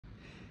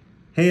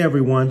Hey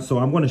everyone, so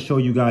I'm going to show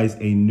you guys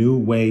a new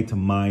way to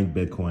mine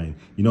Bitcoin.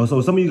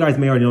 So some of you guys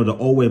may already know the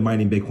old way of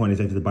mining Bitcoin is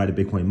you have to buy the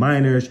Bitcoin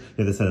miners, you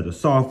have to set up the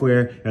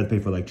software, you have to pay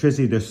for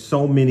electricity. There's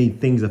so many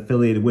things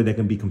affiliated with it that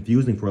can be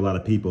confusing for a lot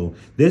of people.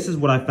 This is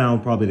what I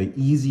found probably the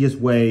easiest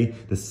way,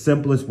 the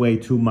simplest way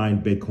to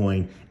mine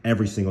Bitcoin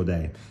every single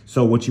day.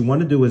 So what you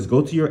want to do is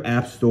go to your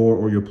app store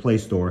or your Play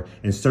Store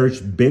and search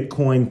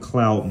Bitcoin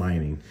cloud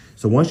mining.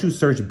 So once you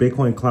search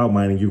Bitcoin cloud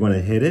mining, you're going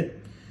to hit it.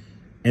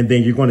 And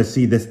then you're going to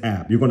see this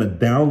app. You're going to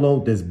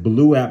download this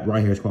blue app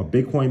right here. It's called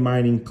Bitcoin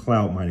Mining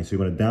Cloud Mining. So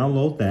you're going to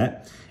download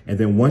that. And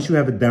then once you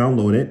have it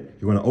downloaded,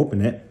 you're going to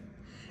open it.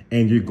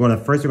 And you're going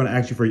to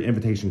ask you for your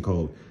invitation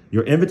code.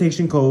 Your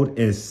invitation code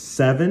is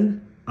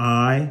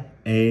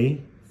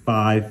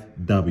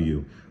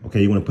 7IA5W.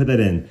 Okay, you want to put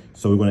that in.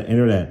 So we're going to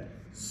enter that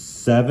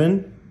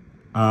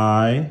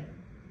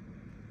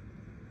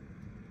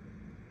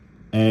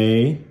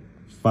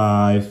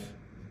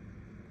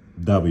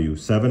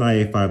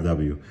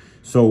 7IA5W.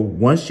 So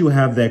once you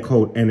have that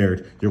code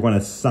entered, you're going to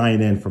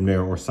sign in from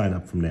there or sign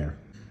up from there.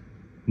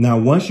 Now,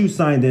 once you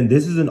signed in,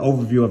 this is an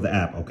overview of the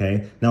app,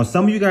 okay? Now,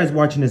 some of you guys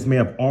watching this may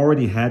have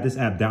already had this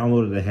app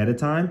downloaded ahead of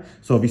time.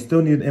 So if you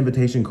still need an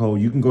invitation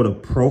code, you can go to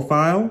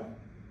Profile,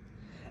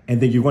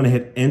 and then you're going to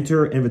hit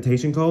Enter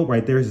Invitation Code.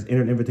 Right there is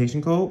Enter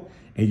Invitation Code,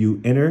 and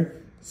you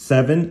enter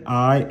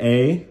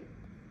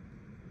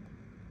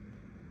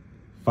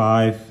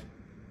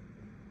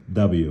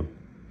 7IA5W.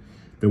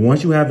 Then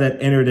once you have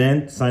that entered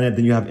in, sign up,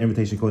 then you have an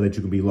invitation code that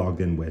you can be logged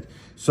in with.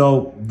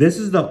 So this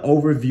is the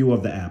overview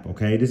of the app,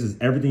 okay? This is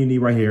everything you need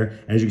right here.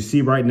 As you can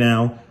see right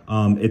now,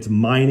 it's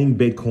mining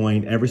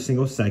Bitcoin every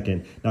single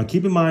second. Now,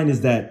 keep in mind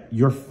is that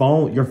your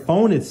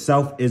phone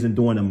itself isn't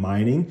doing the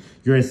mining.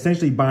 You're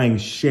essentially buying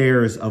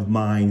shares of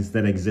mines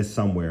that exist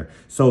somewhere.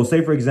 So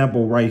say, for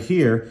example, right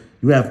here,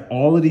 you have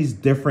all of these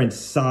different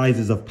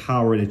sizes of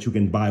power that you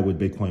can buy with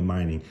Bitcoin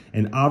mining.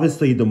 And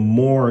obviously, the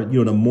more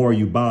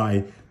you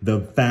buy, the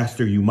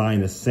faster you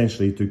mine,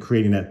 essentially, through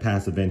creating that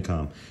passive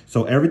income.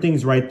 So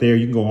everything's right there.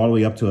 You can go all the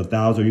way up to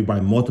 1,000. You buy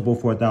multiple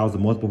for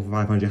 1,000, multiple for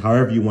 500,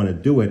 however you want to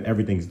do it.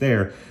 Everything's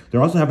there.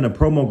 They're also having a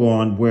promo go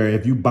on where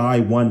if you buy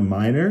one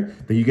miner,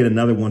 then you get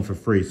another one for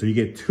free. So you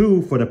get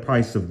two for the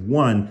price of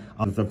one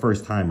of the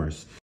first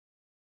timers.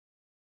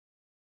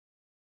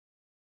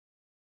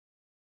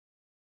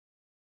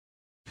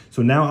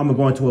 So now I'm going to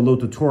go into a little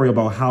tutorial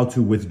about how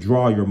to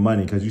withdraw your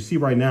money. Because you see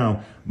right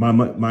now, my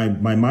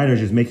miner is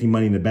just making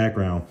money in the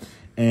background.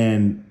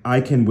 And I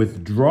can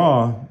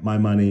withdraw my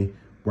money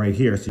right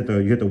here. So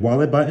you hit the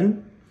wallet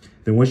button.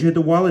 Then once you hit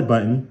the wallet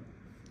button,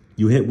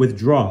 you hit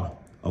withdraw,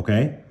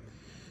 okay?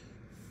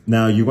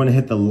 Now you're going to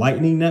hit the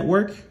Lightning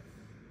Network.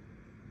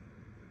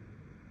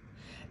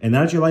 And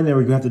now that you're Lightning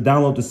Network, you have to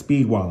download the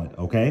Speed Wallet,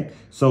 okay?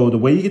 So the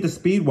way you get the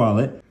Speed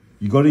Wallet,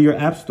 you go to your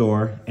app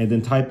store and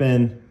then type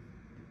in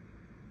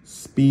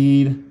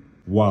Speed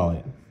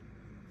Wallet.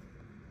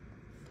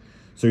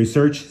 So you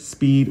search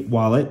Speed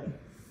Wallet.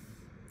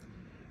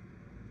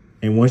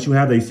 And once you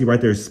have that, you see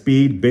right there,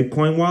 Speed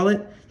Bitcoin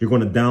Wallet, you're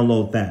going to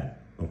download that,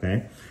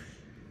 okay?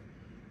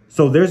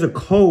 So there's a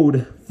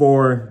code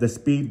for the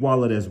Speed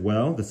Wallet as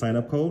well, the sign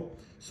up code.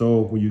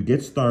 So when you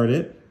get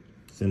started,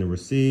 send and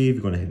receive,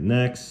 you're going to hit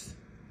next,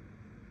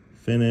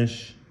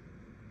 finish.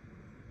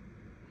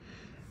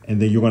 And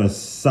then you're going to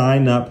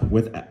sign up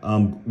with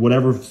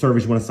whatever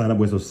service you want to sign up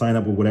with. So sign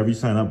up with whatever you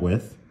sign up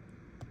with.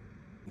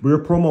 Your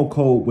promo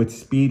code with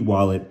Speed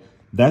Wallet,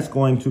 that's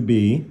going to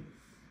be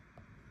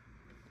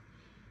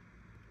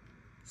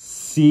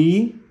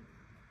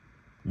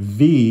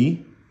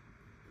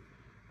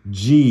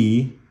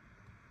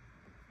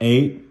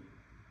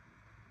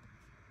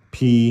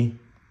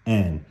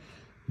CVG8PN.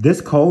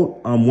 This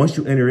code, once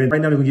you enter in, right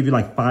now they're going to give you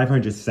like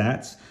 500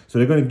 sats. So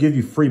they're going to give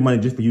you free money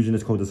just for using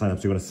this code to sign up.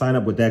 So you're going to sign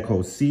up with that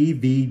code,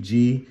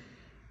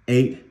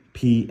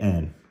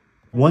 CVG8PN.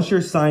 Once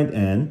you're signed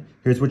in,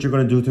 here's what you're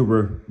going to do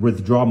to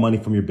withdraw money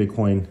from your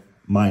Bitcoin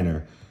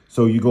miner.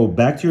 So you go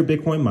back to your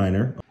Bitcoin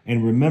miner.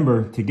 And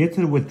remember, to get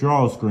to the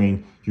withdrawal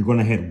screen, you're going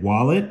to hit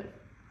wallet.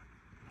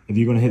 And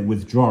you're going to hit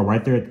withdraw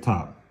right there at the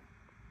top.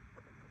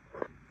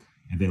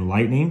 And then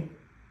Lightning.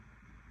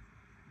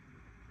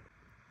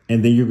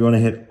 And then you're going to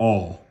hit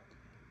all.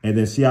 And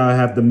then see how I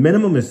have the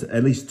minimum is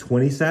at least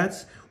 20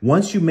 sats.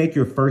 Once you make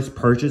your first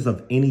purchase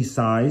of any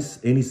size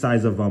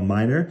of a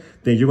miner,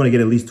 then you're going to get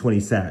at least 20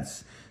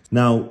 sats.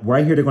 Now,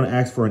 right here, they're going to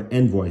ask for an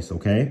invoice,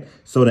 okay?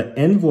 So the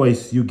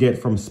invoice you get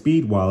from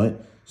Speed Wallet.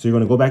 So you're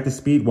going to go back to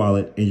Speed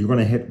Wallet and you're going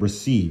to hit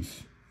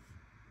receive.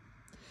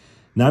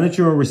 Now that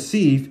you're on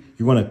receive,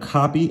 you're going to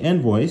copy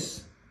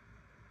invoice.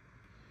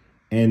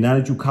 And now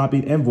that you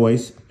copied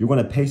invoice, you're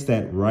going to paste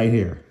that right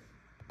here.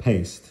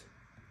 Paste.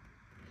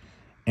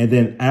 And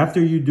then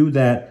after you do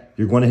that,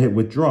 you're going to hit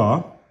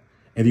withdraw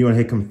and you're going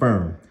to hit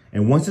confirm.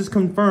 And once it's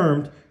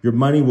confirmed, your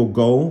money will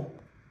go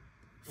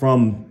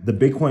from the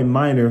Bitcoin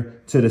miner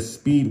to the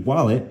Speed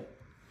Wallet.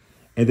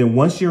 And then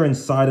once you're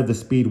inside of the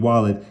Speed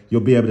Wallet,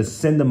 you'll be able to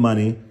send the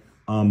money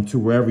to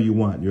wherever you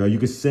want. You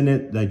can send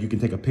it, like you can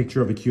take a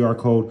picture of a QR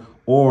code,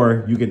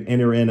 or you can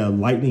enter in a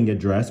Lightning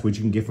address, which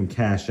you can get from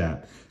Cash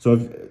App.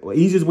 So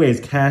easiest way is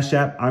Cash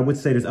App. I would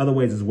say there's other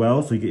ways as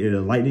well. So you can get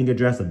a Lightning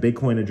address, a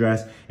Bitcoin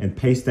address, and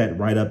paste that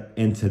right up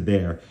into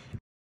there.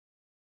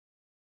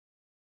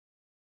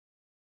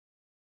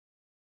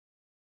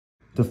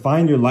 To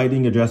find your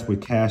Lightning address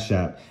with Cash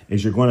App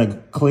is you're going to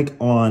click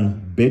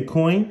on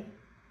Bitcoin,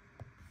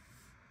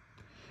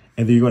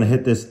 and then you're going to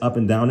hit this up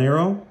and down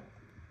arrow,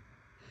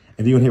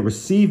 and then you're going to hit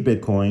Receive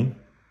Bitcoin,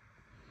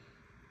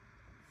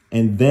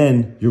 and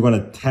then you're going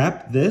to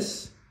tap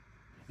this,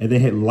 and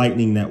then hit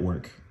Lightning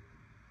Network.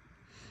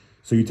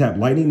 So you tap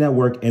Lightning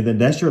Network, and then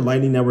that's your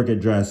Lightning Network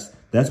address.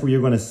 That's where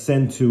you're going to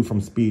send to from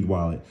Speed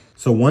Wallet.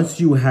 So once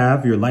you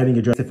have your Lightning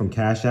address from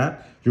Cash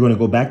App, you're going to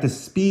go back to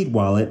Speed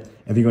Wallet,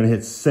 and you're going to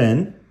hit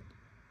Send.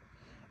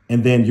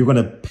 And then you're going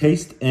to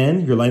paste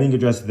in your Lightning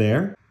address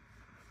there.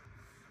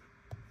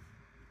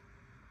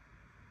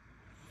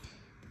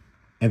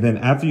 And then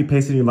after you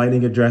paste in your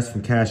Lightning address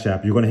from Cash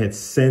App, you're going to hit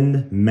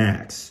Send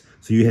Max.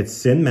 So you hit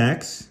Send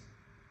Max.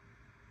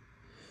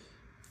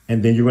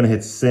 And then you're going to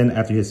hit Send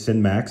after you hit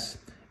Send Max.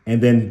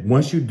 And then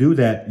once you do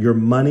that, your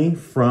money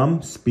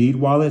from Speed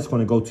Wallet is going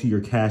to go to your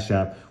Cash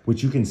App,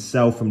 which you can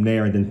sell from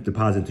there and then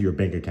deposit to your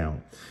bank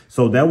account.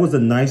 So that was a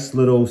nice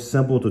little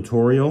simple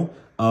tutorial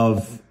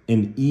of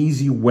an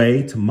easy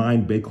way to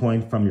mine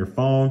Bitcoin from your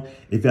phone.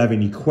 If you have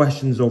any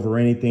questions over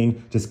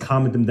anything, just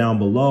comment them down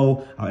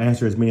below. I'll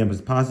answer as many of them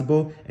as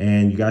possible.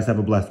 And you guys have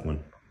a blessed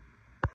one.